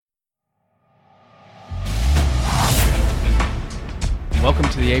Welcome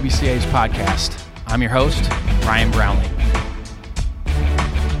to the ABCA's podcast. I'm your host, Ryan Brownlee.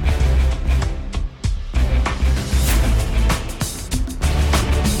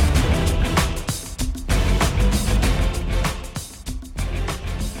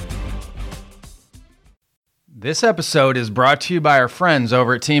 This episode is brought to you by our friends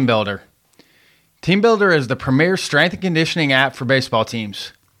over at Team Builder. Team Builder is the premier strength and conditioning app for baseball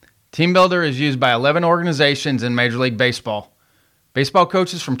teams. Team Builder is used by 11 organizations in Major League Baseball. Baseball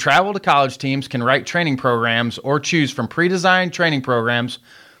coaches from travel to college teams can write training programs or choose from pre-designed training programs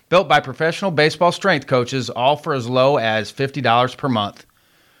built by professional baseball strength coaches, all for as low as $50 per month.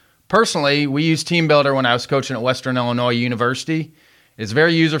 Personally, we use Team Builder when I was coaching at Western Illinois University. It's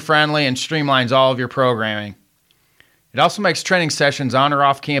very user-friendly and streamlines all of your programming. It also makes training sessions on or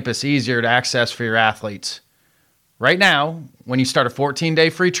off campus easier to access for your athletes. Right now, when you start a 14-day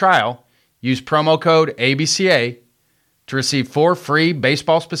free trial, use promo code ABCA to receive 4 free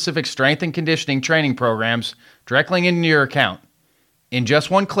baseball-specific strength and conditioning training programs directly into your account. In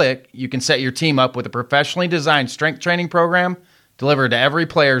just one click, you can set your team up with a professionally designed strength training program delivered to every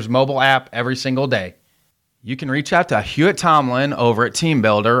player's mobile app every single day. You can reach out to Hewitt Tomlin over at Team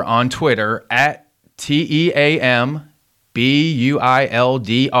Builder on Twitter at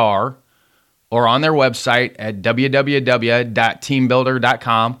TEAMBUILDR or on their website at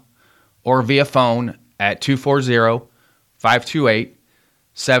www.teambuilder.com or via phone at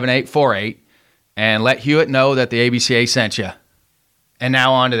 240-528-7848 and let Hewitt know that the ABCA sent you. And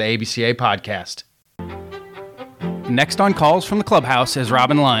now on to the ABCA podcast. Next on calls from the clubhouse is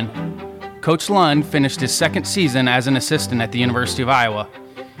Robin Lund. Coach Lund finished his second season as an assistant at the University of Iowa.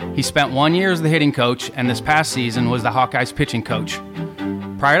 He spent 1 year as the hitting coach and this past season was the Hawkeyes pitching coach.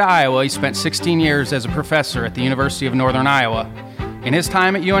 Prior to Iowa, he spent 16 years as a professor at the University of Northern Iowa. In his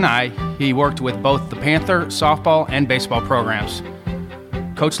time at UNI, he worked with both the Panther, softball, and baseball programs.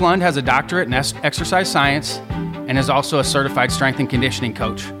 Coach Lund has a doctorate in exercise science and is also a certified strength and conditioning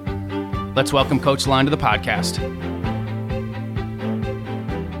coach. Let's welcome Coach Lund to the podcast.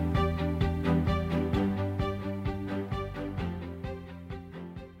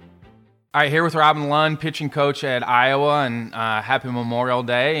 All right, here with Robin Lund, pitching coach at Iowa, and happy Memorial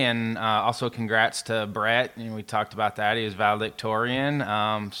Day, and also congrats to Brett. We talked about that; he was valedictorian,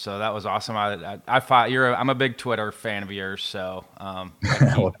 so that was awesome. I'm a big Twitter fan of yours, so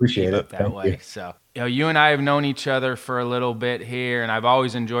I'll appreciate it that way. So you and I have known each other for a little bit here, and I've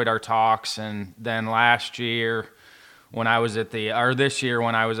always enjoyed our talks. And then this year when I was at the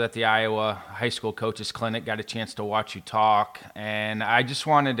Iowa High School Coaches Clinic, got a chance to watch you talk. And I just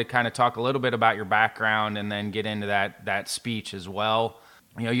wanted to kind of talk a little bit about your background and then get into that speech as well.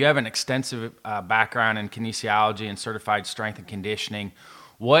 You have an extensive background in kinesiology and certified strength and conditioning.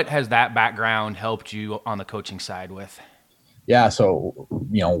 What has that background helped you on the coaching side with? Yeah, so,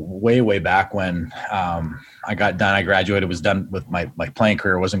 way back when I got done, I graduated, was done with my playing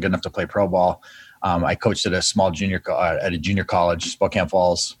career, wasn't good enough to play pro ball. I coached at a small junior college, Spokane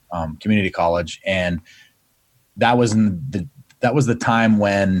Falls Community College, and that was the time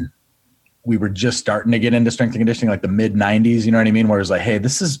when we were just starting to get into strength and conditioning, like the mid '90s. You know what I mean? Where it was like, hey,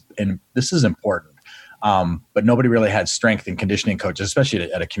 this is important, but nobody really had strength and conditioning coaches,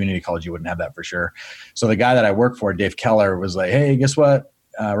 especially at a community college. You wouldn't have that for sure. So the guy that I work for, Dave Keller, was like, hey, guess what,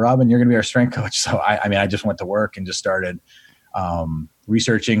 Robin, you're going to be our strength coach. So I just went to work and just started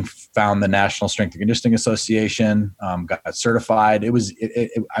researching, found the National Strength and Conditioning Association, got certified.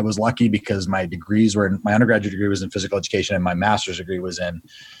 I was lucky because my undergraduate degree was in physical education and my master's degree was in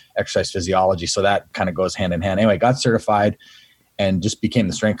exercise physiology. So that kind of goes hand in hand. Anyway, got certified and just became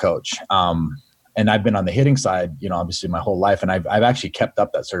the strength coach. And I've been on the hitting side, obviously my whole life. And I've actually kept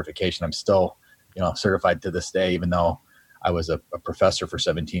up that certification. I'm still, certified to this day, even though I was a professor for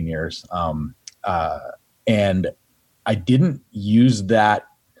 17 years. And I didn't use that,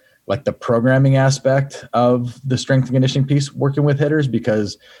 like the programming aspect of the strength and conditioning piece working with hitters,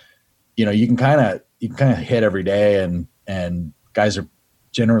 because, you can kind of hit every day and guys are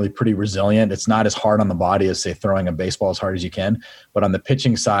generally pretty resilient. It's not as hard on the body as, say, throwing a baseball as hard as you can. But on the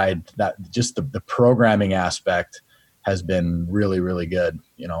pitching side, that just the programming aspect has been really, really good,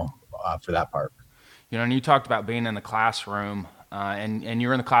 for that part. And you talked about being in the classroom, and you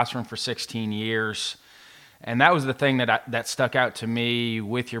were in the classroom for 16 years. And that was the thing that stuck out to me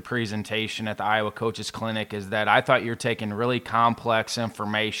with your presentation at the Iowa Coaches Clinic, is that I thought you were taking really complex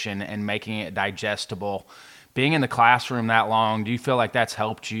information and making it digestible. Being in the classroom that long, do you feel like that's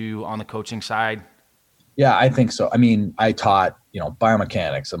helped you on the coaching side? Yeah, I think so. I mean, I taught,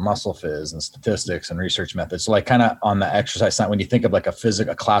 biomechanics and muscle phys and statistics and research methods. So like kind of on the exercise side, when you think of like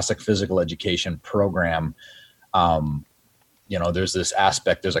a classic physical education program, there's this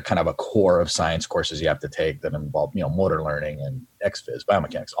aspect, there's a kind of a core of science courses you have to take that involve, motor learning and XPhys,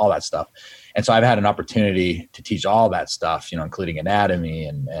 biomechanics, all that stuff. And so I've had an opportunity to teach all that stuff, including anatomy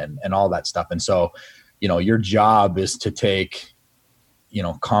and all that stuff. And so, your job is to take,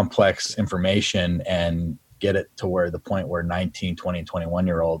 complex information and get it to where the point where 19, 20, and 21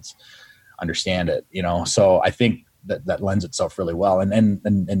 year olds understand it, So I think that lends itself really well. And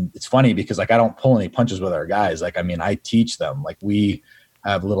it's funny because I don't pull any punches with our guys. I teach them. We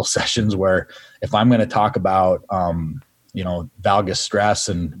have little sessions where if I'm going to talk about, valgus stress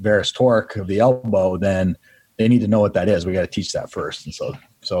and varus torque of the elbow, then they need to know what that is. We got to teach that first. And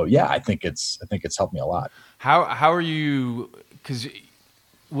so yeah, I think it's helped me a lot. How are you? Because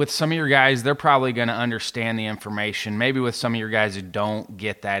with some of your guys, they're probably going to understand the information. Maybe with some of your guys who don't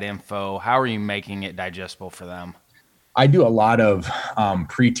get that info, how are you making it digestible for them? I do a lot of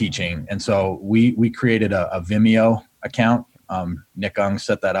pre-teaching. And so we created a Vimeo account. Nick Ung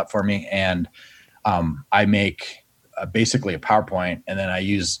set that up for me. And I make basically a PowerPoint, and then I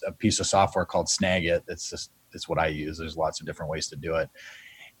use a piece of software called Snagit. It's what I use. There's lots of different ways to do it.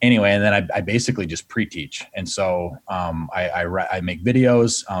 Anyway, and then I basically just pre-teach. And so I make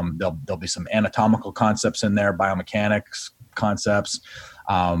videos. There'll be some anatomical concepts in there, biomechanics concepts,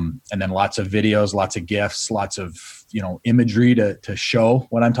 and then lots of videos, lots of GIFs, lots of imagery to show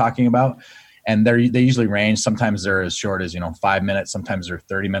what I'm talking about. And they usually range. Sometimes they're as short as 5 minutes. Sometimes they're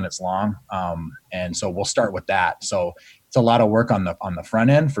 30 minutes long. And so we'll start with that. So it's a lot of work on the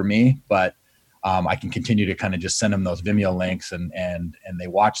front end for me, but I can continue to kind of just send them those Vimeo links and they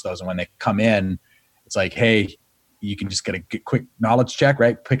watch those. And when they come in, it's like, hey, you can just get a quick knowledge check,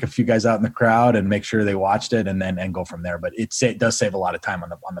 right? Pick a few guys out in the crowd and make sure they watched it and go from there. But it does save a lot of time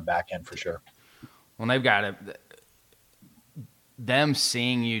on the back end for sure. Well, they've got them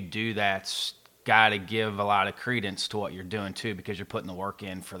seeing you do that's got to give a lot of credence to what you're doing too, because you're putting the work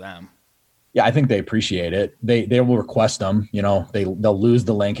in for them. Yeah, I think they appreciate it. They will request them, they'll lose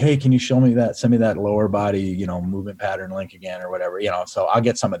the link. Hey, can you show me that? Send me that lower body, movement pattern link again or whatever, so I'll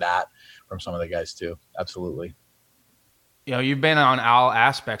get some of that from some of the guys too. Absolutely. You've been on all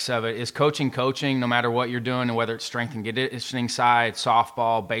aspects of it. Is coaching no matter what you're doing, and whether it's strength and conditioning side,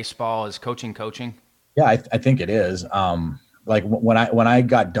 softball, baseball, is coaching? Yeah, I think it is. When I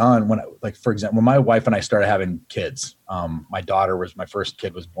got done, for example, when my wife and I started having kids, my daughter was my first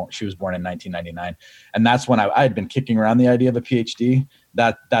kid was born. She was born in 1999. And that's when I had been kicking around the idea of a PhD.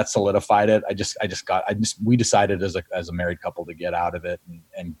 That solidified it. We decided as a married couple to get out of it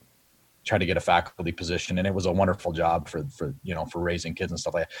and try to get a faculty position. And it was a wonderful job for raising kids and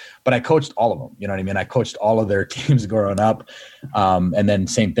stuff like that. But I coached all of them, you know what I mean? I coached all of their teams growing up. And then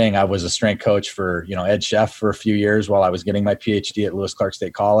same thing, I was a strength coach for, Ed Chef for a few years while I was getting my PhD at Lewis Clark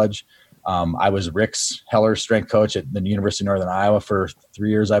State College. I was Rick's Heller's strength coach at the University of Northern Iowa for 3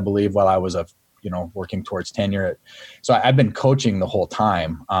 years, I believe, while I was working towards tenure. So I've been coaching the whole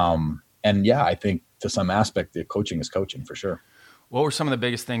time. And yeah, I think to some aspect, the coaching is coaching for sure. What were some of the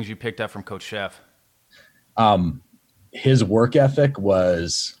biggest things you picked up from Coach Chef? His work ethic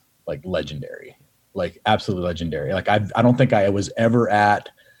was legendary, absolutely legendary. I don't think I was ever at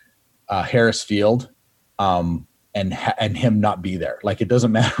Harris Field and him not be there. It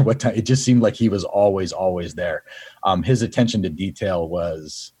doesn't matter what time. It just seemed like he was always there. His attention to detail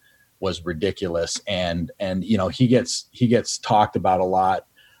was ridiculous. And he gets talked about a lot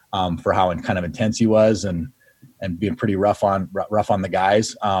for how kind of intense he was and being pretty rough on the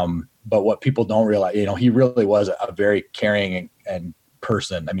guys. But what people don't realize, he really was a very caring and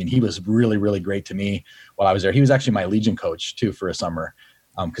person. I mean, he was really, really great to me while I was there. He was actually my Legion coach too for a summer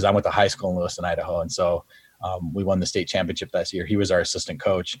because I went to high school in Lewiston, Idaho. And so we won the state championship that year. He was our assistant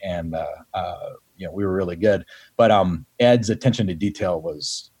coach and, we were really good. But Ed's attention to detail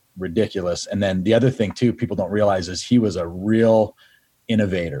was ridiculous. And then the other thing too, people don't realize is he was a real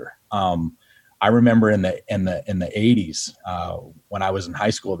innovator. I remember in the 80s when I was in high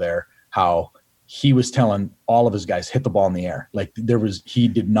school there, how he was telling all of his guys, hit the ball in the air. He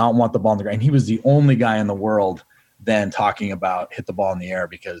did not want the ball in the ground. And he was the only guy in the world then talking about hit the ball in the air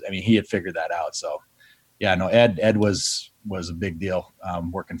because, he had figured that out. So yeah, no, Ed was a big deal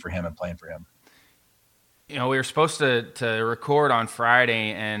working for him and playing for him. We were supposed to record on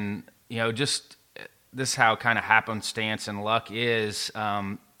Friday and, just this is how kind of happenstance and luck is,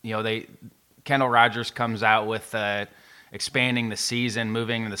 Kendall Rogers comes out with expanding the season,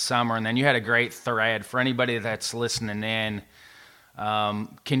 moving in the summer, and then you had a great thread for anybody that's listening in.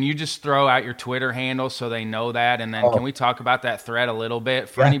 Can you just throw out your Twitter handle so they know that? And then can we talk about that thread a little bit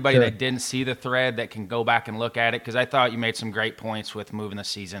for anybody that didn't see the thread that can go back and look at it? Because I thought you made some great points with moving the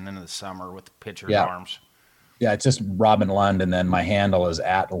season into the summer with pitchers' arms. Yeah, it's just Robin Lund, and then my handle is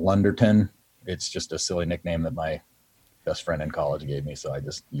at Lunderton. It's just a silly nickname that my best friend in college gave me, so I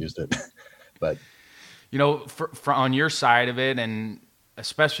just used it. But for on your side of it, and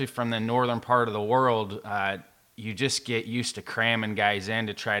especially from the northern part of the world, you just get used to cramming guys in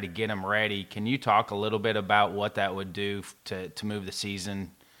to try to get them ready. Can you talk a little bit about what that would do to move the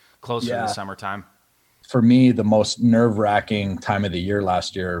season closer to the summertime? For me, the most nerve-wracking time of the year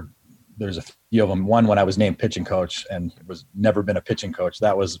last year, there's a few of them. One, when I was named pitching coach and was never been a pitching coach,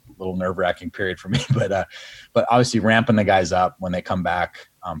 that was a little nerve-wracking period for me. But obviously ramping the guys up when they come back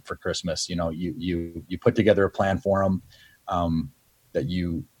for Christmas. You put together a plan for them that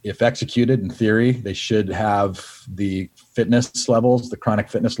if executed in theory, they should have the fitness levels, the chronic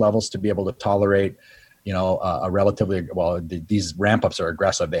fitness levels, to be able to tolerate a relatively, these ramp ups are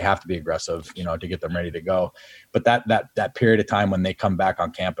aggressive. They have to be aggressive, to get them ready to go. But that period of time when they come back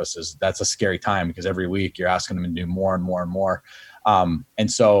on campus that's a scary time, because every week you're asking them to do more and more and more.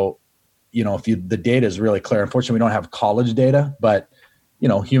 And so, the data is really clear. Unfortunately, we don't have college data, but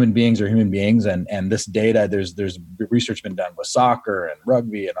human beings are human beings, and this data, there's research been done with soccer and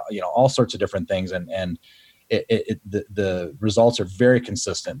rugby and all sorts of different things, and the results are very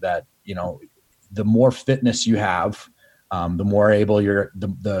consistent that the more fitness you have, the more able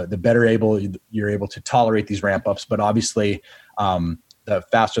the better able you're able to tolerate these ramp ups. But obviously, the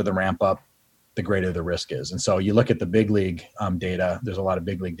faster the ramp up, the greater the risk is. And so you look at the big league data. There's a lot of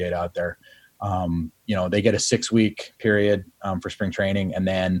big league data out there. They get a 6-week period for spring training, and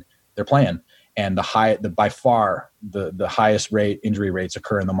then they're playing. And by far the highest injury rates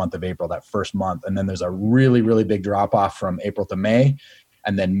occur in the month of April, that first month. And then there's a really, really big drop off from April to May.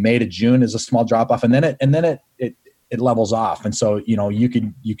 And then May to June is a small drop off, and then it levels off. And so, you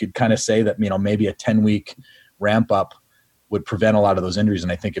could kind of say that, maybe a 10-week ramp up would prevent a lot of those injuries.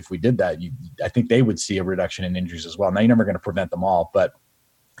 And I think if we did that, I think they would see a reduction in injuries as well. Now, you're never going to prevent them all, but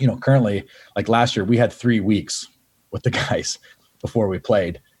currently, like last year, we had 3 weeks with the guys before we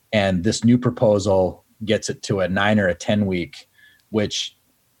played. And this new proposal gets it to a 9 or a 10 week, which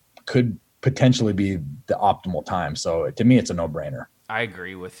could potentially be the optimal time. So to me, it's a no-brainer. I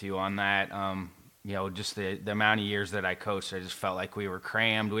agree with you on that. Just the amount of years that I coached, I just felt like we were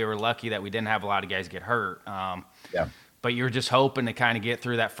crammed. We were lucky that we didn't have a lot of guys get hurt. But you're just hoping to kind of get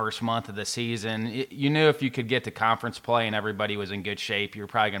through that first month of the season. You knew if you could get to conference play and everybody was in good shape, you're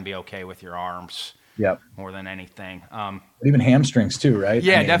probably going to be okay with your arms. Yep. More than anything. But even hamstrings too, right?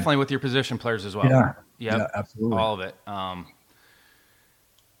 Yeah, definitely with your position players as well. Yeah. Yep. Yeah, absolutely. All of it.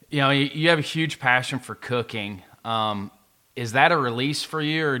 You have a huge passion for cooking. Is that a release for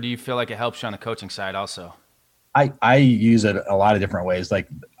you, or do you feel like it helps you on the coaching side also? I use it a lot of different ways. Like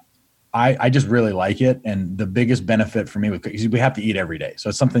I just really like it. And the biggest benefit for me with cooking is we have to eat every day. So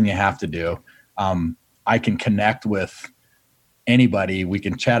it's something you have to do. I can connect with anybody. We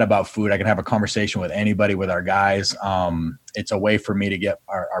can chat about food. I can have a conversation with anybody, with our guys. It's a way for me to get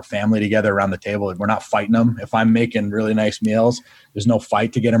our family together around the table. We're not fighting them. If I'm making really nice meals, there's no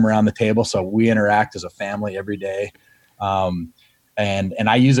fight to get them around the table. So we interact as a family every day. And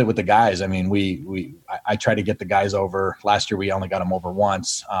I use it with the guys. I mean, I try to get the guys over. Last year, we only got them over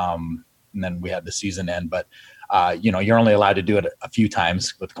once. And then we had the season end, but you're only allowed to do it a few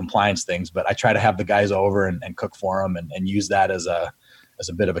times with compliance things, but I try to have the guys over and cook for them and use that as a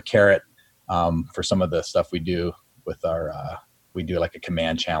bit of a carrot, for some of the stuff we do with we do like a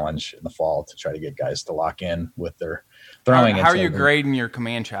command challenge in the fall to try to get guys to lock in with their throwing. How are you grading your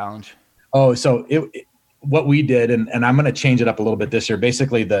command challenge? Oh, so what we did, and I'm going to change it up a little bit this year.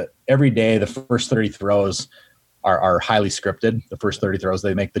 Basically, every day, the first 30 throws are highly scripted. The first 30 throws,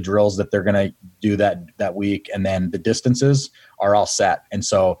 they make the drills that they're going to do that week. And then the distances are all set. And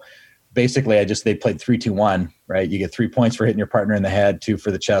so basically they played 3-2-1, right? You get 3 points for hitting your partner in the head, 2 for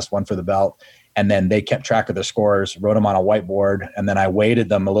the chest, 1 for the belt. And then they kept track of their scores, wrote them on a whiteboard. And then I weighted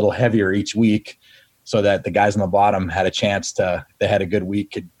them a little heavier each week so that the guys on the bottom had a chance if they had a good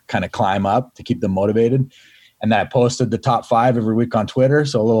week, could kind of climb up to keep them motivated. And then I posted the top 5 every week on Twitter.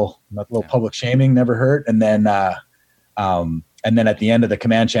 So a little public shaming never hurt. And then at the end of the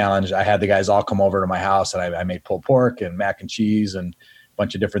command challenge, I had the guys all come over to my house, and I made pulled pork and mac and cheese and a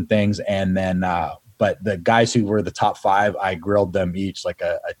bunch of different things. And then, but the guys who were the top 5, I grilled them each like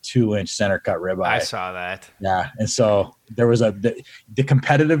a 2-inch center cut ribeye. I saw that. Yeah. And so there was the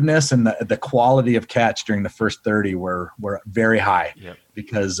competitiveness and the quality of catch during the first 30 were very high. Yep.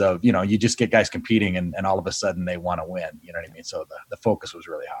 Because of, you just get guys competing and all of a sudden they want to win. You know what I mean? So the focus was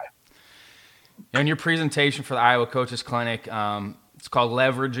really high. In your presentation for the Iowa Coaches Clinic, it's called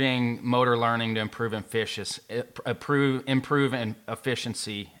Leveraging Motor Learning to Improve Efficiency.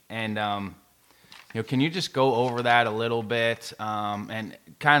 And Can you just go over that a little bit, and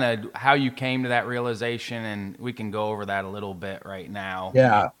kind of how you came to that realization, and we can go over that a little bit right now.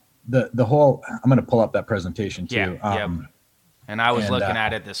 Yeah. The whole, I'm going to pull up that presentation too. Yeah. And I was and, looking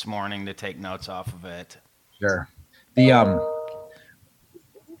at it this morning to take notes off of it. Sure. The,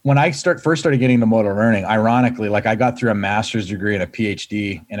 when I first started getting into motor learning, ironically, like I got through a master's degree and a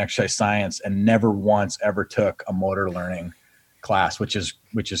PhD in exercise science and never once ever took a motor learning class, which is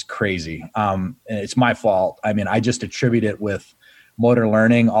crazy. And it's my fault. I mean, I just attribute it with motor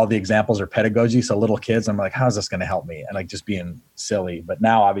learning. All the examples are pedagogy. So little kids, I'm like, how's this going to help me? And like just being silly. But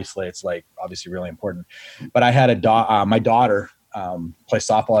now obviously it's like obviously really important. But I had my daughter play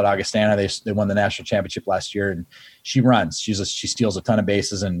softball at Augustana. They won the national championship last year, and she runs. She steals a ton of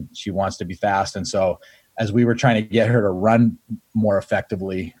bases, and she wants to be fast. And so as we were trying to get her to run more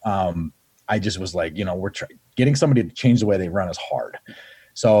effectively, I just was like, getting somebody to change the way they run is hard.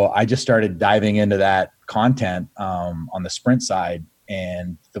 So I just started diving into that content on the sprint side.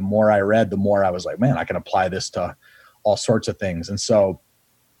 And the more I read, the more I was like, man, I can apply this to all sorts of things. And so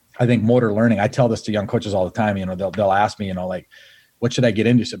I think motor learning, I tell this to young coaches all the time, they'll ask me, like, what should I get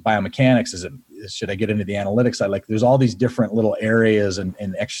into? Is it biomechanics? Should I get into the analytics side? Like there's all these different little areas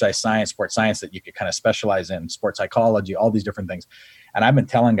in exercise science, sports science that you could kind of specialize in, sports psychology, all these different things. And I've been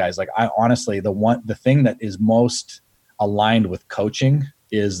telling guys, like, I honestly, the thing that is most aligned with coaching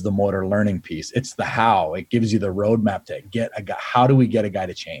is the motor learning piece. It's the how. It gives you the roadmap to get a guy. How do we get a guy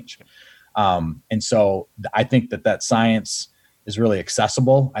to change? And so I think that science is really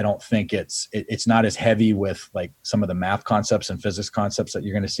accessible. I don't think it's not as heavy with like some of the math concepts and physics concepts that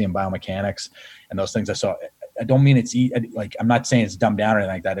you're going to see in biomechanics and those things. So I don't mean like, I'm not saying it's dumbed down or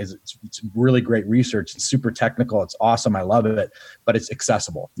anything like that. It's really great research. It's super technical. It's awesome. I love it, but it's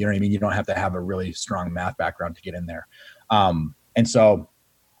accessible. You know what I mean? You don't have to have a really strong math background to get in there. And so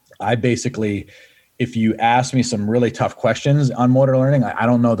I basically, if you ask me some really tough questions on motor learning, I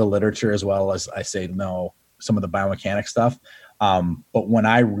don't know the literature as well as I say no some of the biomechanics stuff. But when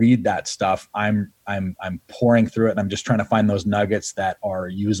I read that stuff, I'm pouring through it and I'm just trying to find those nuggets that are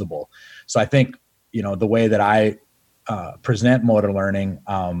usable. So I think, the way that I present motor learning,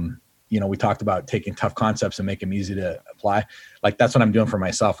 we talked about taking tough concepts and make them easy to apply. Like that's what I'm doing for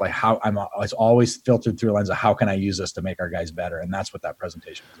myself. Like how it's always filtered through a lens of how can I use this to make our guys better? And that's what that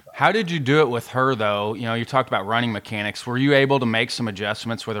presentation was about. How did you do it with her though? You talked about running mechanics. Were you able to make some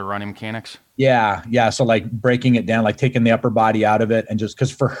adjustments with her running mechanics? Yeah. So like breaking it down, like taking the upper body out of it and just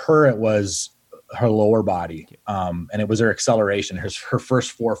because for her, it was her lower body. And it was her acceleration, her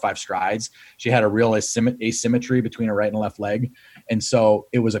first 4 or 5 strides. She had a real asymmetry between her right and left leg. And so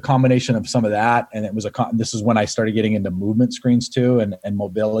it was a combination of some of that. And it was this is when I started getting into movement screens too, and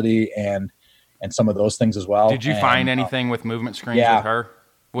mobility and some of those things as well. Did you find anything with movement screens with her?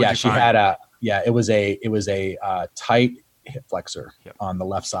 She had it was a tight hip flexor on the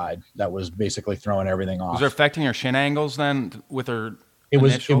left side that was basically throwing everything off. Was it affecting her shin angles then with her? It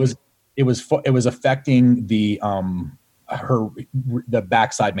was affecting the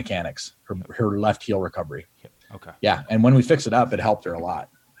backside mechanics, her left heel recovery. Okay. Yeah, and when we fixed it up, it helped her a lot.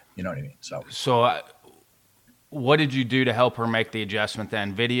 You know what I mean? So what did you do to help her make the adjustment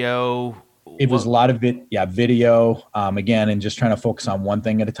then? Video? It was a lot of video. Again, and just trying to focus on one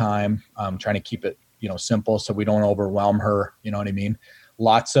thing at a time. Trying to keep it simple so we don't overwhelm her. You know what I mean?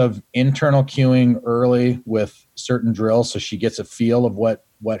 Lots of internal cueing early with certain drills so she gets a feel of what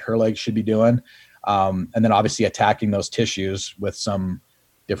her legs should be doing. And then obviously attacking those tissues with some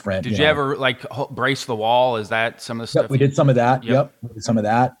different. Did you ever like brace the wall? Is that some of the stuff? We did some of that. Yep. We did some of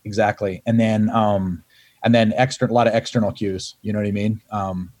that. Exactly. And then a lot of external cues, you know what I mean?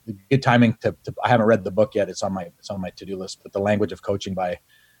 Good timing I haven't read the book yet. It's on my to-do list, but The Language of Coaching by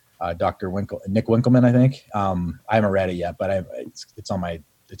Dr. Nick Winkelman, I think. I haven't read it yet, but it's on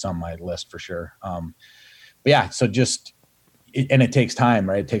my list for sure. But yeah, so and it takes time,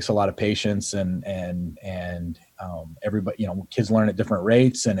 right? It takes a lot of patience and everybody, kids learn at different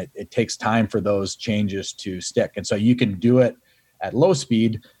rates and it takes time for those changes to stick. And so you can do it at low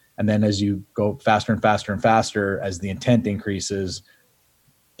speed. And then as you go faster and faster and faster, as the intent increases,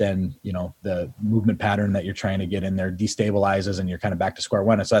 then, the movement pattern that you're trying to get in there destabilizes and you're kind of back to square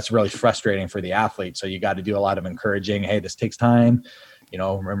one. And so that's really frustrating for the athlete. So you got to do a lot of encouraging, hey, this takes time.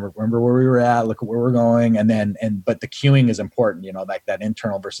 Remember where we were at, look at where we're going. But the cueing is important, like that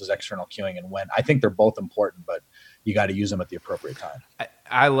internal versus external cueing. And when I think they're both important, but you got to use them at the appropriate time.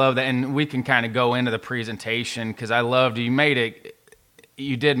 I love that. And we can kind of go into the presentation because I loved, you made it,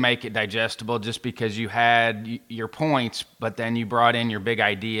 you did make it digestible just because you had your points, but then you brought in your big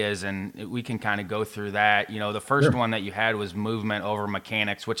ideas, and we can kind of go through that. The first one that you had was movement over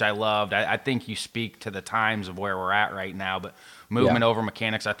mechanics, which I loved. I think you speak to the times of where we're at right now, but movement over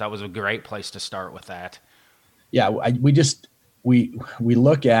mechanics, I thought was a great place to start with that. Yeah. We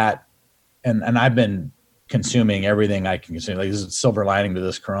look at, and I've been consuming everything I can consume. Like, this is silver lining to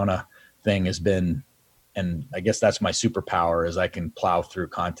this Corona thing has been, and I guess that's my superpower, is I can plow through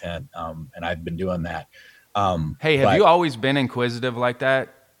content. And I've been doing that. Hey, have you always been inquisitive like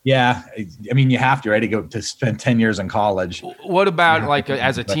that? Yeah. I mean, you have to, right? To spend 10 years in college. What about like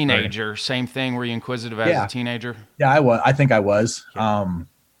as a teenager? Same thing? Were you inquisitive as a teenager? Yeah, I was. I think I was.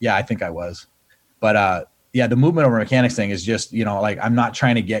 Yeah, I think I was. But the movement over mechanics thing is just, like, I'm not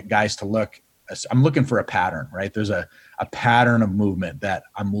trying to get guys to look. I'm looking for a pattern, right? There's a pattern of movement that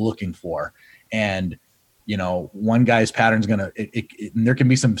I'm looking for. And, one guy's pattern is going to, there can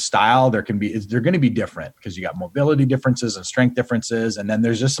be some style. They're going to be different because you got mobility differences and strength differences. And then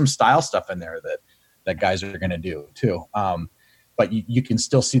there's just some style stuff in there that guys are going to do too. But you can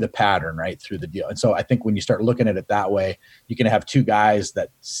still see the pattern right through the deal. And so I think when you start looking at it that way, you can have two guys that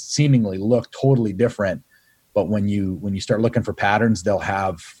seemingly look totally different. But when you start looking for patterns, they'll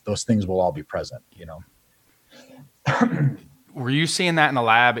have, those things will all be present, Were you seeing that in the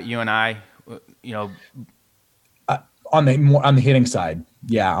lab at UNI? On the hitting side.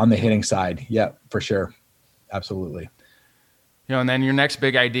 Yeah. On the hitting side. Yeah, for sure. Absolutely. And then your next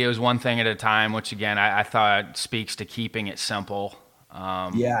big idea was one thing at a time, which again, I thought speaks to keeping it simple.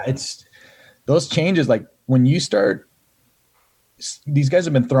 It's those changes. Like, when you start, these guys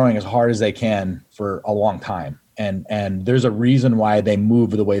have been throwing as hard as they can for a long time. And there's a reason why they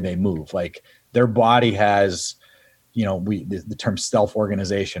move the way they move. Like, their body has, the term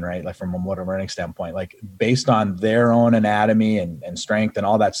self-organization, right? Like, from a motor learning standpoint, like, based on their own anatomy and strength and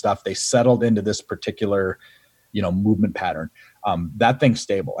all that stuff, they settled into this particular, movement pattern. That thing's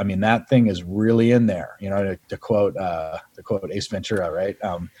stable. I mean, that thing is really in there, to quote Ace Ventura, right?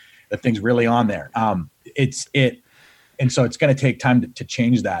 The thing's really on there. And so it's going to take time to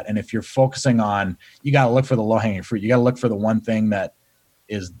change that. And if you're focusing on, you got to look for the low hanging fruit. You got to look for the one thing that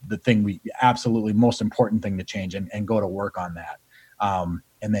is the thing absolutely most important thing to change, and go to work on that.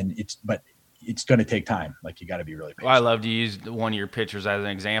 And then it's going to take time. Like, you got to be really patient. Well, I love to use one of your pictures as an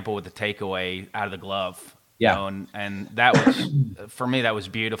example with the takeaway out of the glove. Yeah. And that was, for me, that was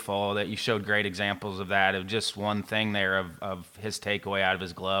beautiful that you showed great examples of that, of just one thing there of his takeaway out of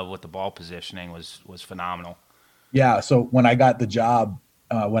his glove with the ball positioning was phenomenal. Yeah. So when I got the job,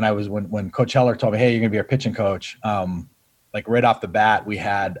 when Coach Heller told me, hey, you're going to be our pitching coach, like, right off the bat, we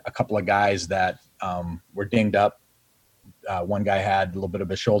had a couple of guys that were dinged up. One guy had a little bit of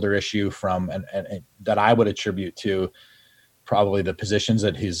a shoulder issue and that I would attribute to probably the positions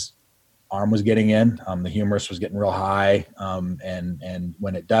that his arm was getting in. The humerus was getting real high. And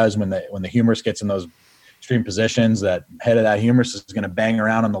when the humerus gets in those extreme positions, that head of that humerus is going to bang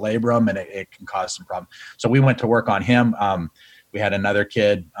around on the labrum, and it can cause some problem. So we went to work on him. We had another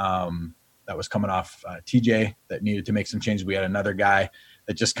kid that was coming off TJ that needed to make some changes. We had another guy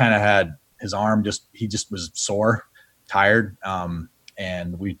that just kind of had his arm he just was sore, tired.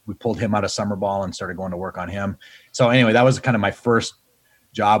 And we pulled him out of summer ball and started going to work on him. So anyway, that was kind of my first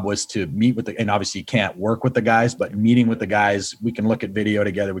job, was to meet with and obviously you can't work with the guys, but meeting with the guys, we can look at video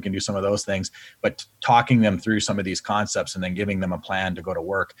together. We can do some of those things, but talking them through some of these concepts and then giving them a plan to go to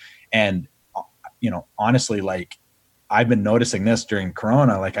work. And, honestly, like, I've been noticing this during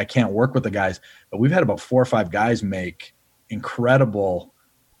Corona, like, I can't work with the guys, but we've had about 4 or 5 guys make incredible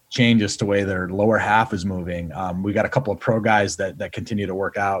changes to the way their lower half is moving. We got a couple of pro guys that continue to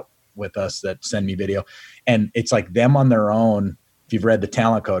work out with us that send me video, and it's like them on their own. If you've read the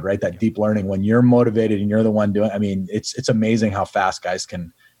talent code, right? That deep learning, when you're motivated and you're the one doing, I mean, it's amazing how fast guys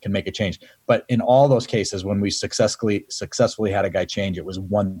can make a change. But in all those cases, when we successfully had a guy change, it was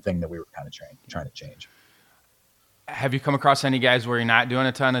one thing that we were kind of trying to change. Have you come across any guys where you're not doing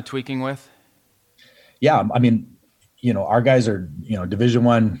a ton of tweaking with? Yeah. I mean, our guys are, Division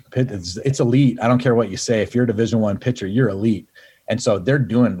I, it's elite. I don't care what you say. If you're a Division I pitcher, you're elite. And so they're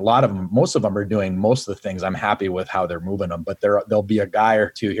doing most of them are doing most of the things. I'm happy with how they're moving them, but there'll be a guy or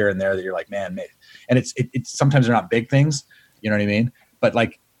two here and there that you're like, man, and it's sometimes they're not big things, you know what I mean? But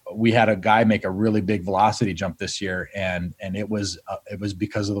like, we had a guy make a really big velocity jump this year, and it was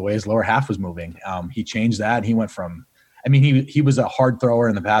because of the way his lower half was moving. He changed that, and he went from, I mean, he was a hard thrower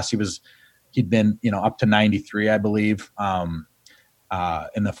in the past. He'd been, up to 93, I believe.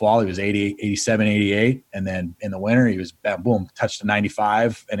 In the fall, he was 80, 87, 88. And then in the winter, he was boom, touched to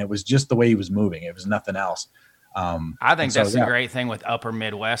 95. And it was just the way he was moving. It was nothing else. I think that's the great thing with upper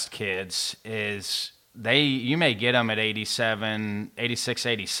Midwest kids is you may get them at 87, 86,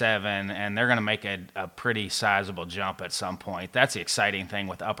 87, and they're going to make a pretty sizable jump at some point. That's the exciting thing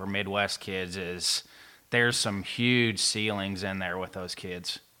with upper Midwest kids is there's some huge ceilings in there with those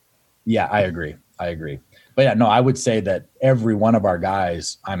kids. Yeah, I agree. But yeah, no, I would say that every one of our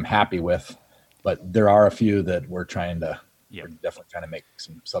guys I'm happy with, but there are a few that we're definitely trying to make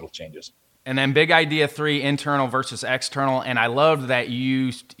some subtle changes. And then big idea 3, internal versus external. And I love that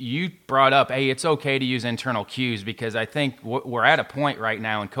you brought up, hey, it's okay to use internal cues, because I think we're at a point right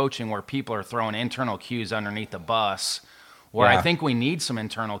now in coaching where people are throwing internal cues underneath the bus, where I think we need some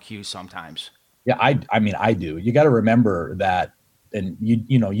internal cues sometimes. Yeah, I mean, I do. You got to remember that, and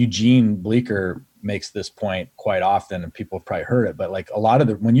Eugene Bleecker makes this point quite often, and people have probably heard it, but like a lot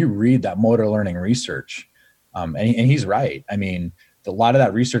of when you read that motor learning research, and he's right. I mean, a lot of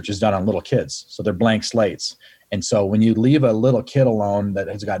that research is done on little kids, so they're blank slates. And so when you leave a little kid alone that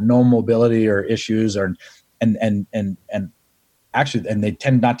has got no mobility or issues, and they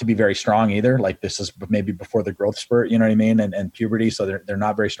tend not to be very strong either. Like this is maybe before the growth spurt, you know what I mean, and puberty, so they're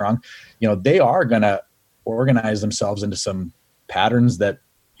not very strong. They are gonna organize themselves into some patterns that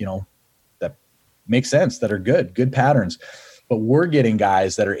that make sense, that are good patterns. But we're getting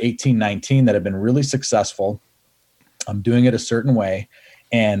guys that are 18, 19 that have been really successful. I'm doing it a certain way,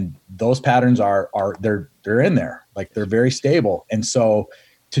 and those patterns they're in there, like they're very stable. And so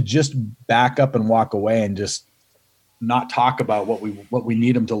to just back up and walk away and just not talk about what we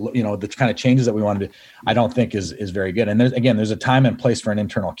need them to, the kind of changes that we want to do, I don't think is very good. And there's a time and place for an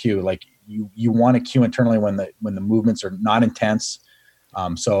internal cue. Like you want to cue internally when the movements are not intense.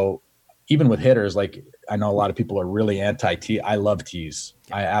 So even with hitters, like I know a lot of people are really anti-tee. I love tees.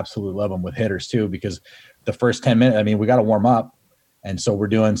 I absolutely love them with hitters too, because the first 10 minutes, I mean, we got to warm up. And so we're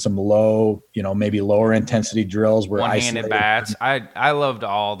doing some low, maybe lower intensity drills. One-handed bats. I loved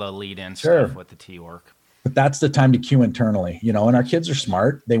all the lead-in stuff with the tee work. But that's the time to cue internally, and our kids are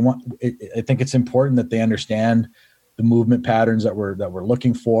smart. I think it's important that they understand the movement patterns that we're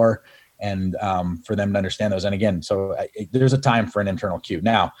looking for, and for them to understand those. And again, so there's a time for an internal cue.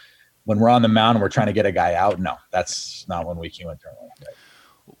 Now, when we're on the mound and we're trying to get a guy out, no, that's not when we cue internally. Right?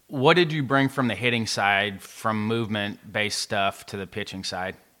 What did you bring from the hitting side, from movement-based stuff to the pitching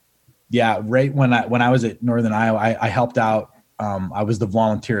side? Yeah, right when I was at Northern Iowa, I helped out. I was the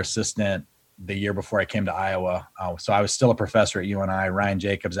volunteer assistant the year before I came to Iowa. So I was still a professor at UNI. Ryan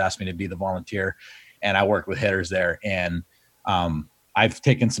Jacobs asked me to be the volunteer, and I worked with hitters there. And I've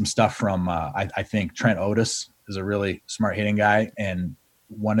taken some stuff from, I think Trent Otis is a really smart hitting guy. And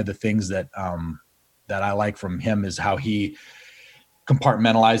one of the things that I like from him is how he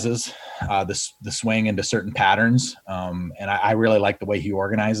compartmentalizes the swing into certain patterns. And I really like the way he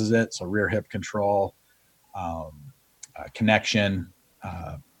organizes it. So rear hip control, connection,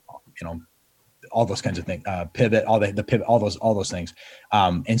 all those kinds of things, pivot, the pivot, all those things.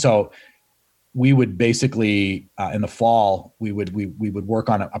 And so we would basically in the fall, we would work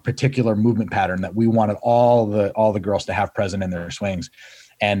on a particular movement pattern that we wanted all the girls to have present in their swings.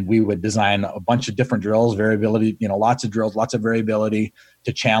 And we would design a bunch of different drills, variability, lots of drills, lots of variability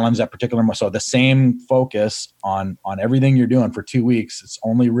to challenge that particular. So the same focus on everything you're doing for 2 weeks. It's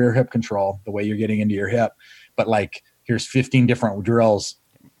only rear hip control, the way you're getting into your hip, but like here's 15 different drills,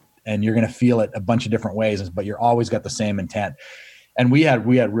 and you're going to feel it a bunch of different ways, but you're always got the same intent. And we had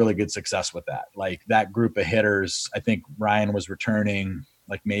really good success with that. Like that group of hitters, I think Ryan was returning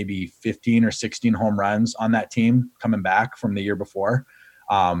like maybe 15 or 16 home runs on that team coming back from the year before.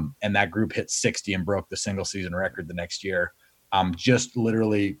 And that group hit 60 and broke the single season record the next year. Just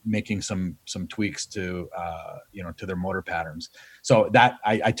literally making some tweaks to their motor patterns. So that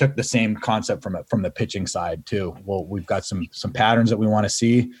I took the same concept from the pitching side too. Well, we've got some patterns that we want to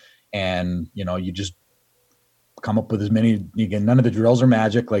see, and you just come up with as many. Again, none of the drills are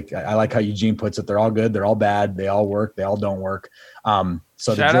magic. Like I like how Eugene puts it. They're all good. They're all bad. They all work. They all don't work.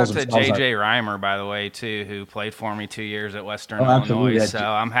 So shout out to JJ Reimer, by the way, too, who played for me 2 years at Western Illinois. Yeah. So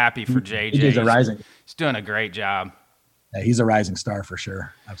I'm happy for JJ. He's doing a great job. Yeah, he's a rising star for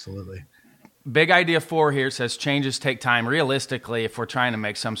sure. Absolutely. Big idea 4 here says changes take time. Realistically, if we're trying to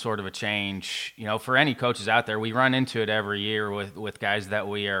make some sort of a change, for any coaches out there, we run into it every year with guys that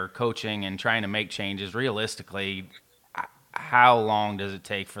we are coaching and trying to make changes. Realistically, how long does it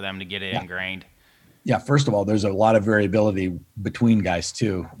take for them to get it ingrained? Yeah, first of all, there's a lot of variability between guys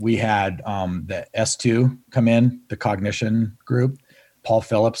too. We had the S2 come in, the cognition group, Paul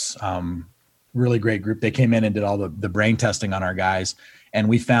Phillips, really great group. They came in and did all the brain testing on our guys. And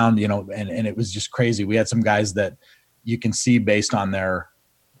we found, and it was just crazy. We had some guys that you can see based on their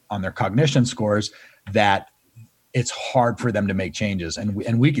cognition scores that it's hard for them to make changes.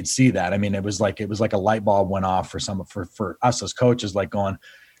 And we could see that. I mean, it was like a light bulb went off for us as coaches, like going,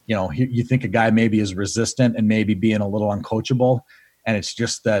 you think a guy maybe is resistant and maybe being a little uncoachable. And it's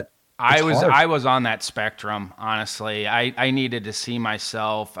just that I was on that spectrum, honestly. I needed to see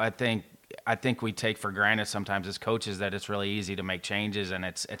myself. I think we take for granted sometimes as coaches that it's really easy to make changes, and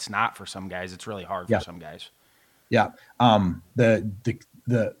it's not for some guys. It's really hard for some guys. Yeah. Our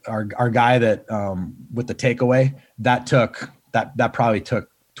guy that with the takeaway that probably took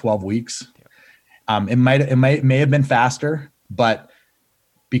 12 weeks. It may have been faster, but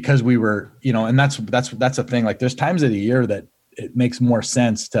because we were, and that's the thing. Like there's times of the year that it makes more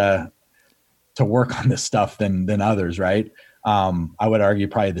sense to work on this stuff than others. Right. I would argue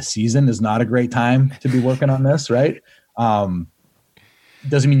probably the season is not a great time to be working on this. Right.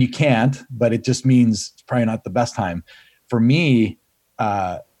 Doesn't mean you can't, but it just means it's probably not the best time for me.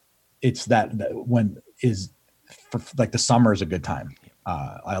 It's that when is like the summer is a good time.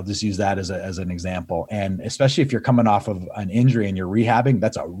 I'll just use that as an example. And especially if you're coming off of an injury and you're rehabbing,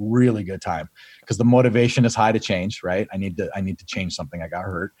 that's a really good time because the motivation is high to change, right? I need to change something. I got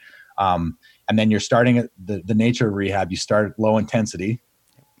hurt. And then you're starting at the nature of rehab. You start at low intensity,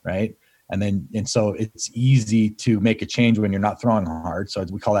 right? And so it's easy to make a change when you're not throwing hard. So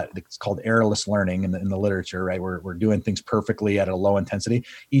we call that, it's called errorless learning in the literature, right? We're doing things perfectly at a low intensity.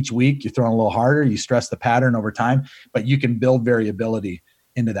 Each week you're throwing a little harder, you stress the pattern over time, but you can build variability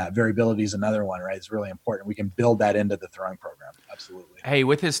into that. Variability is another one, right? It's really important. We can build that into the throwing program. Absolutely. Hey,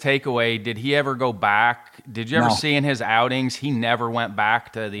 with his takeaway, did he ever go back? Did you ever see in his outings, he never went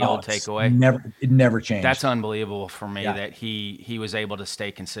back to the old takeaway? It never changed. That's unbelievable for me that he was able to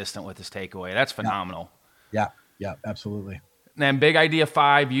stay consistent with his takeaway. That's phenomenal. Yeah, absolutely. And then big idea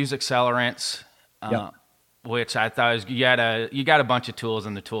 5, use accelerants, which I thought was, you got a bunch of tools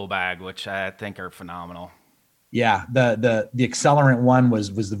in the tool bag, which I think are phenomenal. Yeah, the accelerant one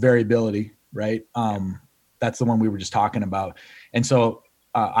was the variability, right? That's the one we were just talking about. And so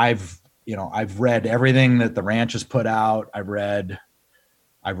I've read everything that the ranch has put out. I've read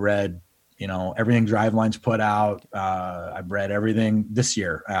everything Driveline's put out. I've read everything this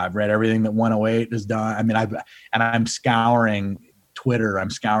year. I've read everything that 108 has done. I mean, I'm scouring Twitter. I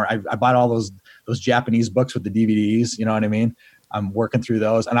bought all those Japanese books with the DVDs. You know what I mean? I'm working through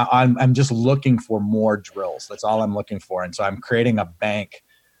those, and I'm just looking for more drills. That's all I'm looking for. And so I'm creating a bank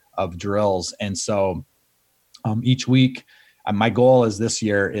of drills. And so each week, my goal is this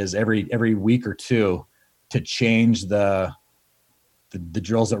year is every week or two to change the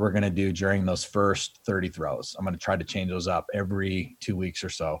drills that we're going to do during those first 30 throws. I'm going to try to change those up every 2 weeks or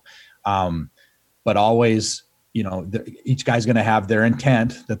so. But always, each guy's going to have their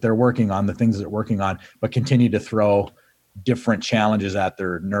intent that they're working on, the things that they're working on, but continue to throw different challenges at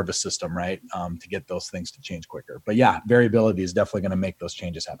their nervous system, right? To get those things to change quicker. But yeah, variability is definitely going to make those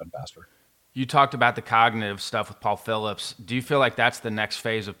changes happen faster. You talked about the cognitive stuff with Paul Phillips. Do you feel like that's the next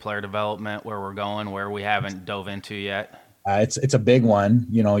phase of player development where we're going, where we haven't dove into yet? It's a big one.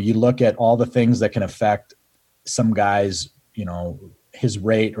 You look at all the things that can affect some guys, his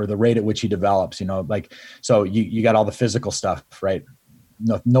rate or the rate at which he develops, so you got all the physical stuff, right?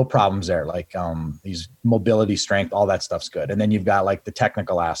 No problems there. Like these mobility, strength, all that stuff's good. And then you've got like the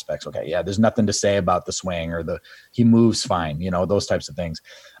technical aspects. Okay. Yeah. There's nothing to say about the swing or he moves fine, those types of things.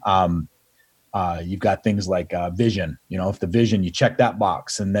 You've got things like vision, if the vision, you check that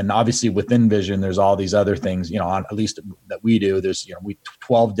box. And then obviously within vision, there's all these other things, on at least that we do. There's,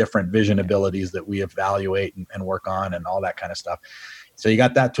 12 different vision abilities that we evaluate and work on and all that kind of stuff. So you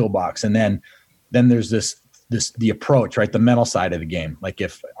got that toolbox. And then there's the approach, right? The mental side of the game. Like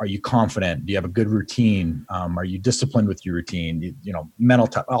are you confident? Do you have a good routine? Are you disciplined with your routine? Mental,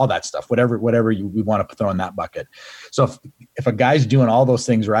 all that stuff, whatever we want to throw in that bucket. So if a guy's doing all those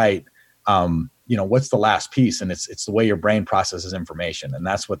things right, what's the last piece? And it's the way your brain processes information. And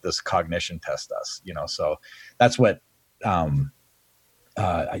that's what this cognition test does, so that's what,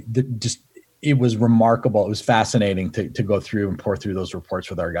 it was remarkable. It was fascinating to go through and pour through those reports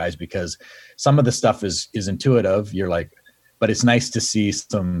with our guys, because some of the stuff is intuitive. You're like, but it's nice to see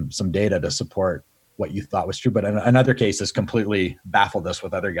some data to support what you thought was true. But in other cases, completely baffled us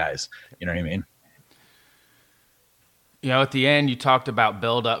with other guys. You know what I mean? At the end, you talked about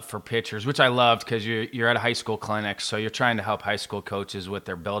build up for pitchers, which I loved because you're at a high school clinic. So you're trying to help high school coaches with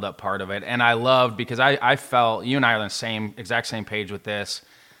their build up part of it. And I loved because I felt you and I are on the exact same page with this.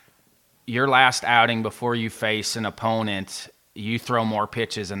 Your last outing before you face an opponent, you throw more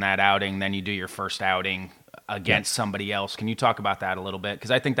pitches in that outing than you do your first outing against somebody else. Can you talk about that a little bit?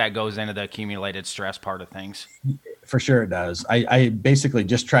 Because I think that goes into the accumulated stress part of things. For sure it does. I basically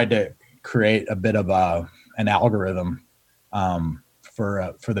just tried to create a bit of an algorithm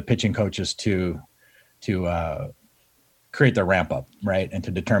for the pitching coaches to create their ramp up, right, and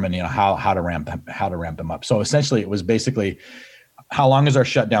to determine how to ramp them up. So essentially, it was basically how long is our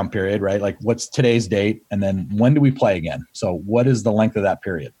shutdown period, right? Like what's today's date, and then when do we play again? So what is the length of that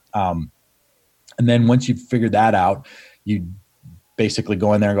period? And then once you've figured that out, you basically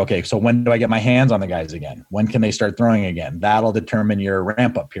go in there and go, okay, so when do I get my hands on the guys again? When can they start throwing again? That'll determine your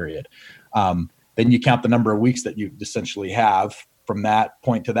ramp up period. Then you count the number of weeks that you essentially have from that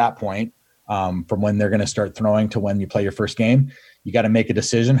point to that point, from when they're going to start throwing to when you play your first game. You got to make a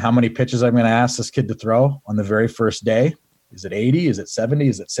decision. How many pitches I'm going to ask this kid to throw on the very first day? Is it 80? Is it 70?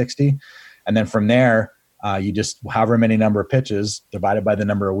 Is it 60? And then from there, you just however many number of pitches divided by the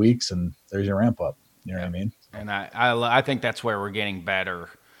number of weeks, and there's your ramp up. You know what I mean? And I think that's where we're getting better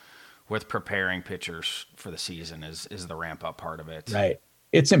with preparing pitchers for the season is the ramp up part of it. Right.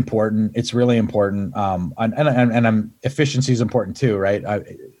 It's important. It's really important. And efficiency is important too, right?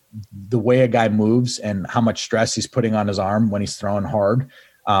 The way a guy moves and how much stress he's putting on his arm when he's throwing hard,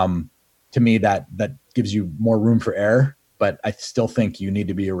 to me, that gives you more room for error. But I still think you need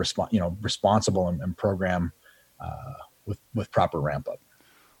to be responsible and program with proper ramp up.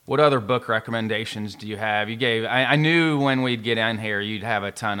 What other book recommendations do you have? I knew when we'd get in here, you'd have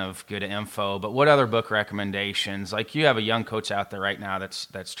a ton of good info, but what other book recommendations? Like you have a young coach out there right now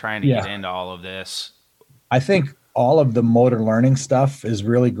that's trying to get into all of this. I think all of the motor learning stuff is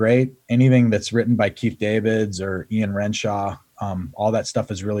really great. Anything that's written by Keith Davids or Ian Renshaw, all that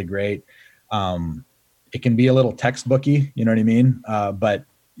stuff is really great. It can be a little textbooky, you know what I mean? But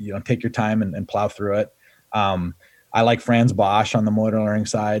take your time and plow through it. I like Franz Bosch on the motor learning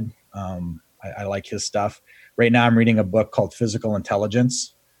side. I like his stuff. Right now I'm reading a book called Physical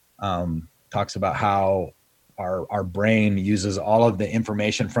Intelligence. Talks about how our brain uses all of the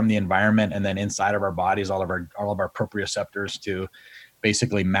information from the environment and then inside of our bodies, all of our proprioceptors to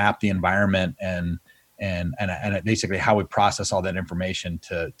basically map the environment and basically how we process all that information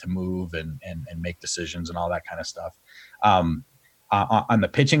to move and make decisions and all that kind of stuff. On the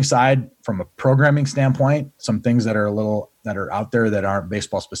pitching side, from a programming standpoint, some things that are out there that aren't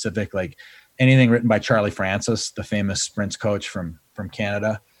baseball specific, like anything written by Charlie Francis, the famous sprints coach from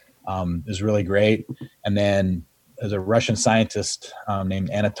Canada, is really great. And then there's a Russian scientist named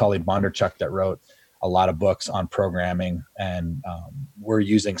Anatoly Bondarchuk that wrote a lot of books on programming, and we're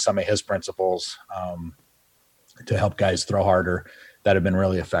using some of his principles to help guys throw harder that have been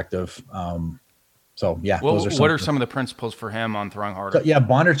really effective. So yeah, what are some of the principles for him on throwing harder? So, yeah,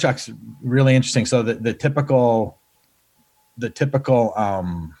 Bondarchuk's really interesting. So the typical,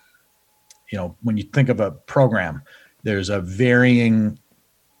 when you think of a program, there's a varying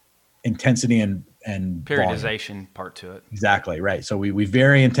intensity and periodization volume. Part to it. Exactly right. So we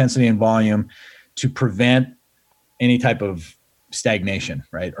vary intensity and volume to prevent any type of stagnation,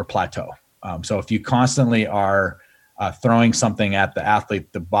 right, or plateau. So if you constantly are throwing something at the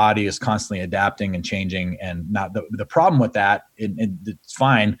athlete, the body is constantly adapting and changing. And not the problem with that, it's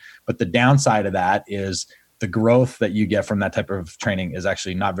fine, but the downside of that is the growth that you get from that type of training is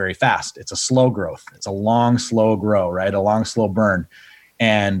actually not very fast. It's a slow growth. It's a long, slow grow, right? A long, slow burn.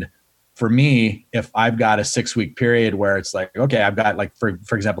 And for me, if I've got a 6-week period where it's like, okay, I've got like, for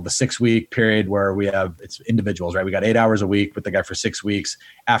example, the 6-week period where it's individuals, right? We got 8 hours a week with the guy for 6 weeks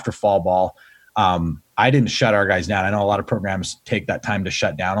after fall ball. I didn't shut our guys down. I know a lot of programs take that time to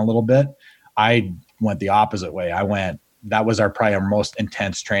shut down a little bit. I went the opposite way. That was probably our most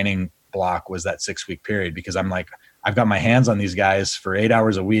intense training block, was that 6-week period, because I'm like, I've got my hands on these guys for 8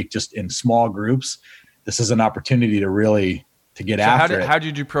 hours a week, just in small groups. This is an opportunity to get after it. How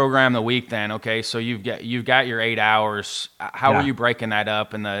did you program the week then? Okay, so you've got your 8 hours. How are you breaking that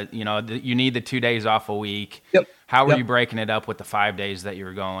up? And you need the 2 days off a week. Yep. How were you breaking it up with the 5 days that you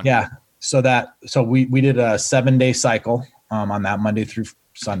were going? Yeah. So we did a 7-day cycle on that, Monday through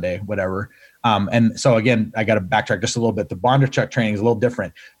Sunday, whatever. And so again, I got to backtrack just a little bit. The Bondarchuk training is a little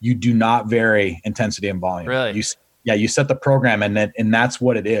different. You do not vary intensity and volume. Really? You set the program and that's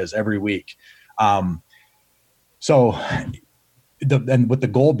what it is every week. And with the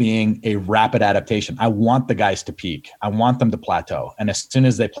goal being a rapid adaptation. I want the guys to peak. I want them to plateau. And as soon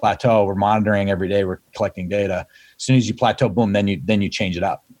as they plateau, we're monitoring every day. We're collecting data. As soon as you plateau, boom, then you change it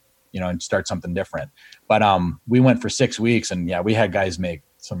up, and start something different. But we went for 6 weeks, and yeah, we had guys make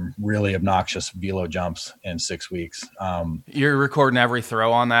some really obnoxious velo jumps in 6 weeks. You're recording every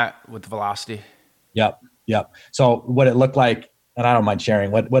throw on that with the velocity? Yep. So what it looked like, and I don't mind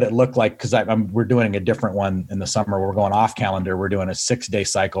sharing what it looked like, because we're doing a different one in the summer. We're going off calendar. We're doing a 6-day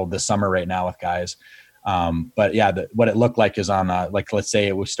cycle this summer right now with guys. But yeah, what it looked like is on like, let's say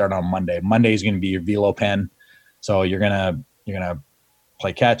it would start on Monday. Monday is going to be your velo pen. So you're gonna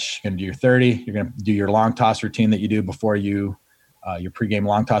play catch. You're gonna do your 30. You're gonna do your long toss routine that you do before your pregame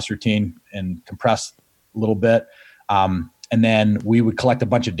long toss routine and compress a little bit. And then we would collect a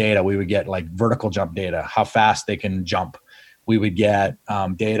bunch of data. We would get like vertical jump data, how fast they can jump. We would get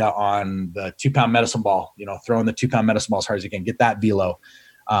data on the 2-pound medicine ball, throwing the 2-pound medicine ball as hard as you can, get that velo.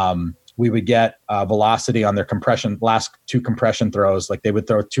 We would get velocity on their last 2 compression throws. Like they would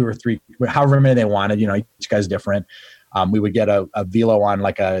throw 2 or 3, however many they wanted, each guy's different. We would get a velo on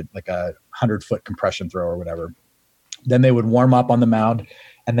like a 100-foot compression throw or whatever. Then they would warm up on the mound.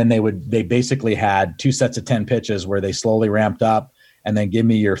 And then they basically had 2 sets of 10 pitches where they slowly ramped up and then give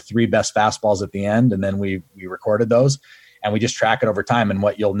me your 3 best fastballs at the end. And then we recorded those and we just track it over time. And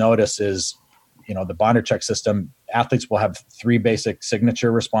what you'll notice is, the Bondarchuk system, athletes will have 3 basic signature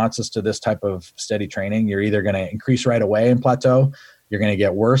responses to this type of steady training. You're either going to increase right away in plateau, you're going to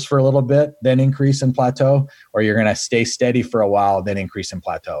get worse for a little bit, then increase in plateau, or you're going to stay steady for a while, then increase in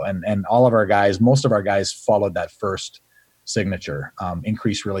plateau. And all of our guys, most of our guys followed that first signature,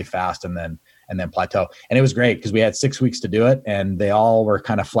 increase really fast and then plateau. And it was great because we had 6 weeks to do it and they all were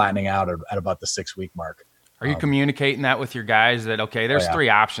kind of flattening out at about the 6 week mark. Are you communicating that with your guys that, okay, there's 3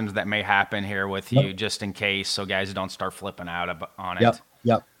 options that may happen here with you just in case, so guys don't start flipping out on it?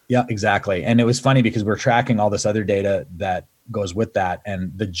 Yep, exactly. And it was funny because we're tracking all this other data that goes with that.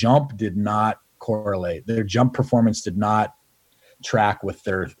 And the jump did not correlate. Their jump performance did not track with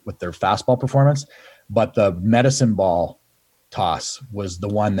their fastball performance, but the medicine ball toss was the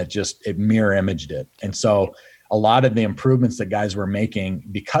one that it mirror imaged it. And so a lot of the improvements that guys were making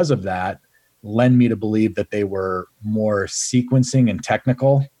because of that lend me to believe that they were more sequencing and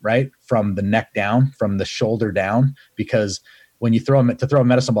technical, right? From the neck down, from the shoulder down, because when you throw a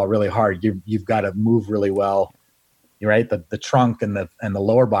medicine ball really hard, you've got to move really well, right? The trunk and the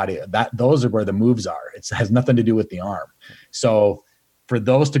lower body, those are where the moves are. It has nothing to do with the arm. So for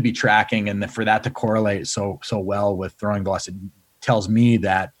those to be tracking and for that to correlate so well with throwing velocity tells me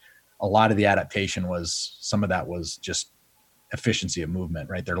that a lot of the adaptation some of that was just efficiency of movement,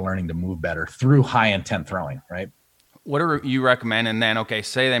 right? They're learning to move better through high intent throwing, right? What do you recommend? And then, okay,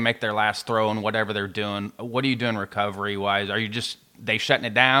 say they make their last throw and whatever they're doing, what are you doing recovery wise? Are you they shutting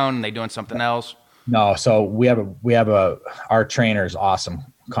it down? They doing something else? No. So our trainer is awesome.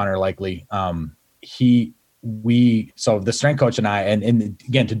 Connor Likely. So the strength coach and I, and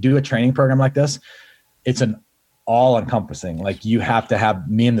again, to do a training program like this, it's an all encompassing, like you have to have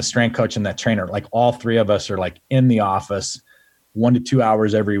me and the strength coach and that trainer, like all 3 of us are like in the office 1 to 2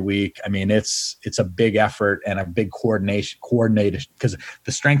 hours every week. I mean, it's a big effort and a big coordinated because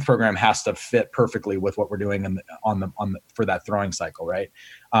the strength program has to fit perfectly with what we're doing for that throwing cycle. Right.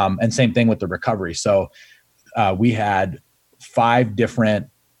 And same thing with the recovery. So we had 5 different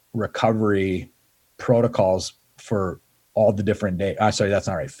recovery protocols for all the different days. Sorry, that's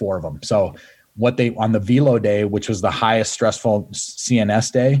not right. 4 of them. So on the velo day, which was the highest stressful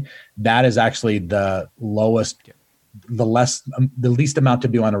CNS day, that is actually the least amount to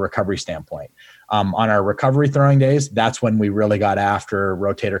do on a recovery standpoint. On our recovery throwing days, that's when we really got after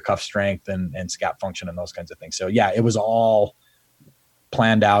rotator cuff strength and scap function and those kinds of things. So yeah, it was all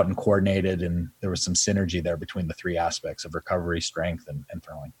planned out and coordinated, and there was some synergy there between the 3 aspects of recovery, strength, and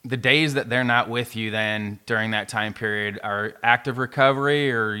throwing. The days that they're not with you then during that time period are active recovery,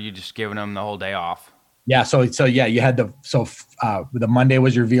 or are you just giving them the whole day off? Yeah. So yeah, you had the Monday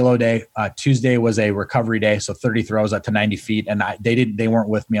was your velo day. Tuesday was a recovery day. So 30 throws up to 90 feet. And they weren't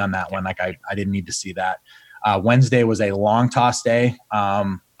with me on that one. Like I didn't need to see that. Wednesday was a long toss day,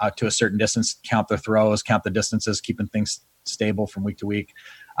 out to a certain distance, count the throws, count the distances, keeping things stable from week to week.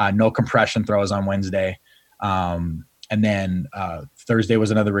 No compression throws on Wednesday. And then Thursday was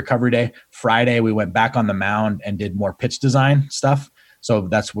another recovery day. Friday, we went back on the mound and did more pitch design stuff. So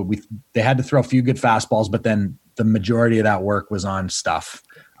that's what they had to throw a few good fastballs, but then the majority of that work was on stuff.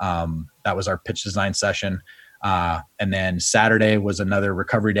 That was our pitch design session. And then Saturday was another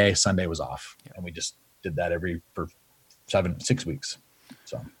recovery day. Sunday was off. And we just did that for 6 weeks.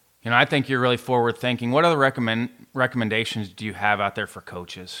 So, I think you're really forward thinking. What other recommendations do you have out there for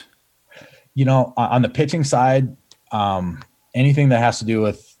coaches? On the pitching side, anything that has to do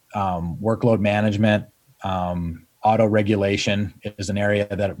with workload management, auto regulation is an area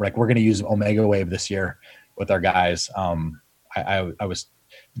that we're going to use Omega Wave this year with our guys. I was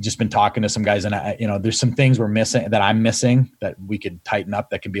just been talking to some guys, and there's some things I'm missing that we could tighten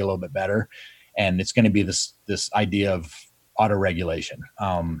up that could be a little bit better. And it's going to be this idea of auto regulation.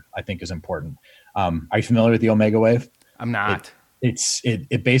 I think is important. Are you familiar with the Omega Wave? I'm not.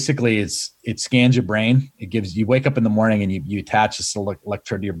 It basically it scans your brain. You wake up in the morning and you attach this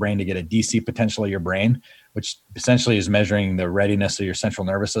electrode to your brain to get a DC potential of your brain, which essentially is measuring the readiness of your central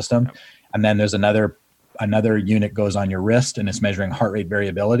nervous system. And then there's another unit goes on your wrist, and it's measuring heart rate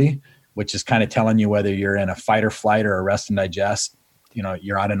variability, which is kind of telling you whether you're in a fight or flight or a rest and digest,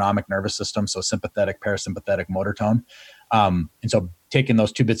 your autonomic nervous system. So sympathetic, parasympathetic, motor tone. And so taking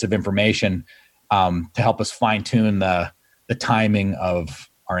those two bits of information to help us fine tune the timing of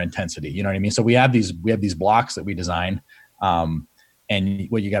our intensity. You know what I mean? So we have these blocks that we design. And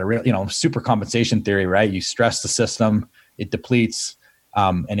what you got to super compensation theory, right? You stress the system, it depletes.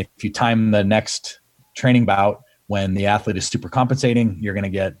 And if you time the next training bout when the athlete is super compensating, you're going to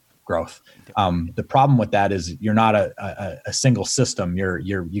get growth. The problem with that is you're not a single system.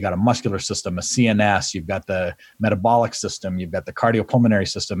 You got a muscular system, a CNS, you've got the metabolic system, you've got the cardiopulmonary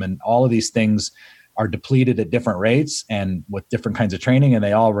system, and all of these things are depleted at different rates and with different kinds of training, and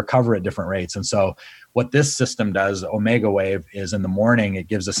they all recover at different rates. And so what this system does, Omega Wave, is in the morning, it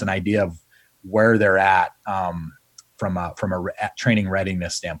gives us an idea of where they're at from a training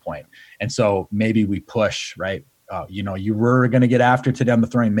readiness standpoint. And so maybe we push, right? You were going to get after today on the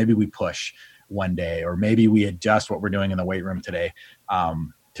throwing. Maybe we push one day, or maybe we adjust what we're doing in the weight room today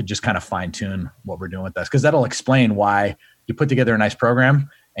to just kind of fine tune what we're doing with this. Because that'll explain why you put together a nice program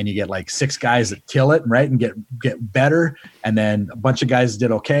and you get like 6 guys that kill it, right? And get better. And then a bunch of guys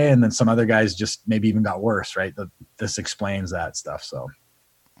did okay. And then some other guys just maybe even got worse, right? This explains that stuff. So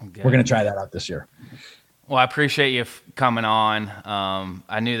we're going to try that out this year. Well, I appreciate you coming on.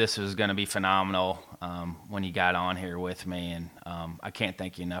 I knew this was going to be phenomenal when you got on here with me, and I can't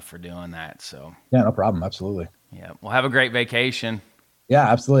thank you enough for doing that. So yeah, no problem. Absolutely. Yeah. Well, have a great vacation. Yeah,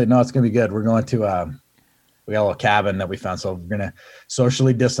 absolutely. No, it's going to be good. We're going to, we got a little cabin that we found. So we're going to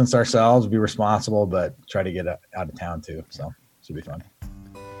socially distance ourselves, be responsible, but try to get out of town too. So it should be fun.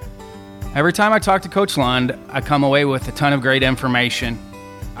 Every time I talk to Coach Lund, I come away with a ton of great information.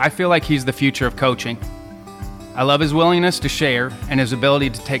 I feel like he's the future of coaching. I love his willingness to share and his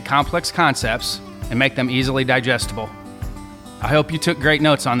ability to take complex concepts and make them easily digestible. I hope you took great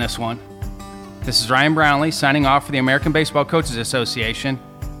notes on this one. This is Ryan Brownlee signing off for the American Baseball Coaches Association.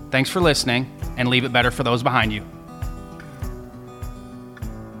 Thanks for listening, and leave it better for those behind you.